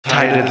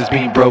tired of this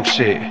being broke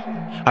shit.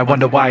 I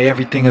wonder why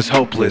everything is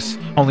hopeless.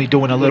 Only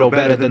doing a little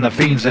better than the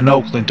fiends in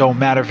Oakland. Don't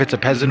matter if it's a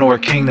peasant or a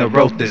king that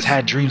wrote this.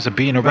 Had dreams of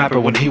being a rapper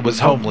when he was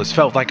homeless.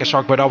 Felt like a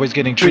shark but always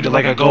getting treated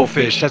like a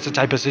goldfish. That's the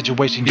type of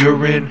situation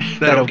you're in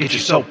that'll get you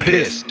so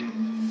pissed.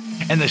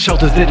 And the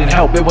shelters didn't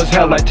help, it was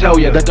hell, I tell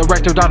ya. The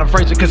director Donna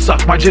Fraser can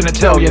suck my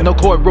genitalia. No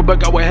courtroom, but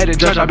go ahead and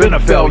judge, I've been a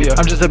failure.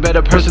 I'm just a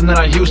better person than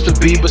I used to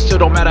be, but still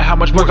don't matter how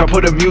much work I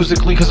put in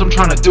musically, cause I'm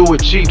trying to do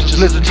it cheap. Just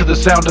listen to the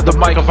sound of the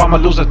mic if I'ma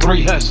lose a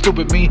 3.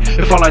 Stupid me,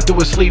 if all I do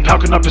is sleep, how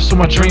can I pursue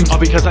my dreams? All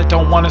because I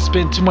don't wanna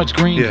spend too much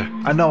green. Yeah,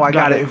 I know I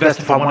gotta invest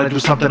if I wanna do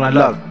something I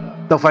love.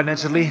 Though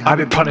financially, I've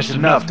been punished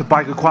enough. To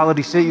buy good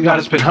quality shit, you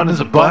gotta spend hundreds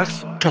of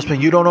bucks. Trust me,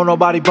 you don't know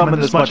nobody bumming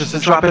this much. And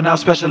since dropping out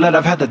special ed,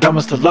 I've had the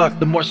dumbest of luck.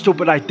 The more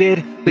stupid I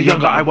did, the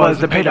younger I was.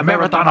 They paid a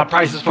marathon on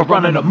prices for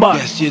running amok.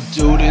 Yes, your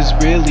dude is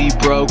really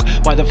broke.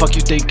 Why the fuck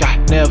you think I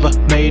never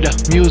made a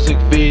music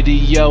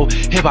video?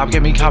 Hip-hop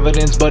gave me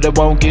confidence, but it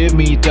won't give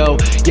me dough.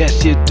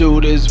 Yes, your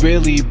dude is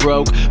really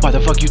broke. Why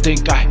the fuck you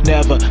think I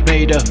never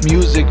made a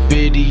music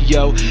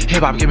video?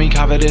 Hip-hop gave me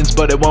confidence,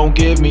 but it won't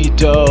give me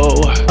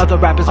dough. Other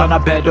rappers are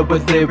not better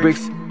with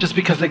lyrics just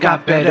because they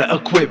got better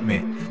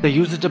equipment. They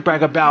use it to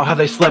brag about how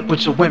they slept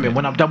with your women.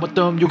 When I'm done with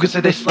them, you can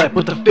say they slept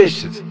with the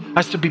fishes.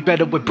 I still be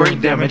better with brain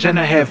damage and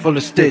a head full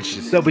of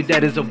stitches. They'll be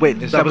dead as a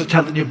witness, I was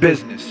telling your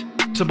business.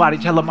 Somebody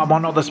tell them I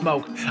want all the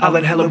smoke, I'll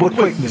inhale it with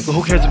quickness. But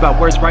who cares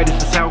about words, right?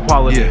 It's the sound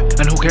quality. Yeah.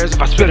 And who cares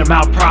if I spit them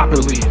out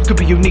properly? Could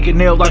be unique and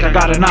nailed like I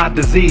got an odd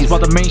disease,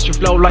 while the mainstream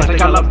flow like they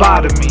got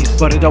lobotomies.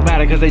 But it don't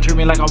matter cause they treat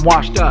me like I'm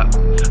washed up.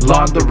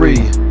 Laundry.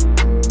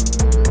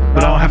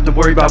 But I don't have to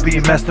worry about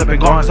being messed up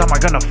and gone. So am I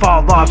gonna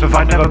fall off if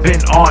I never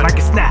been on? I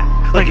can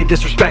snap like a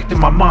disrespecting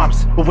my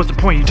moms. But what's the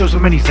point? You took so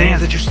many Xans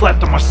that you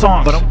slept on my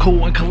songs. But I'm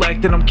cool and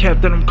collected, I'm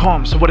kept and I'm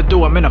calm. So what I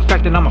do, I'm in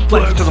effect and I'm a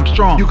flex cause I'm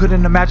strong. You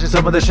couldn't imagine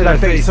some of the shit I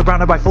face,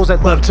 surrounded by fools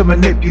that love to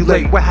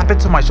manipulate. What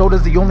happened to my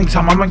shoulders the only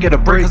time I'm gonna get a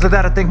break? Cause of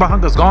that I think my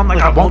hunger's gone, like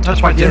I won't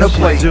touch my dinner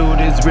plate.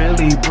 Dude is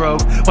really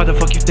broke. Why the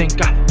fuck you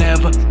think I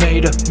never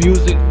made a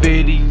music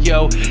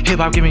video?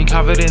 Hip-hop give me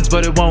confidence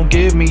but it won't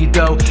give me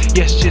dough.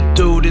 Yes, your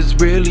dude is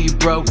really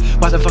broke.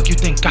 Why the fuck you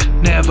think I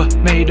never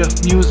made a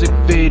music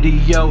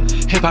video?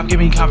 Hip-hop give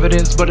me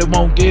confidence but it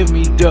won't give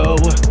me dough.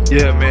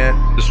 Yeah,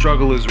 man, the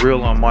struggle is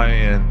real on my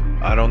end.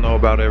 I don't know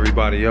about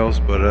everybody else,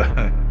 but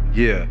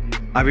yeah.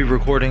 I be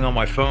recording on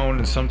my phone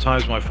and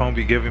sometimes my phone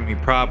be giving me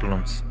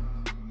problems.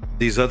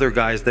 These other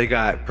guys, they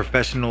got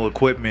professional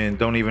equipment and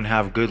don't even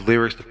have good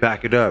lyrics to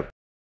back it up.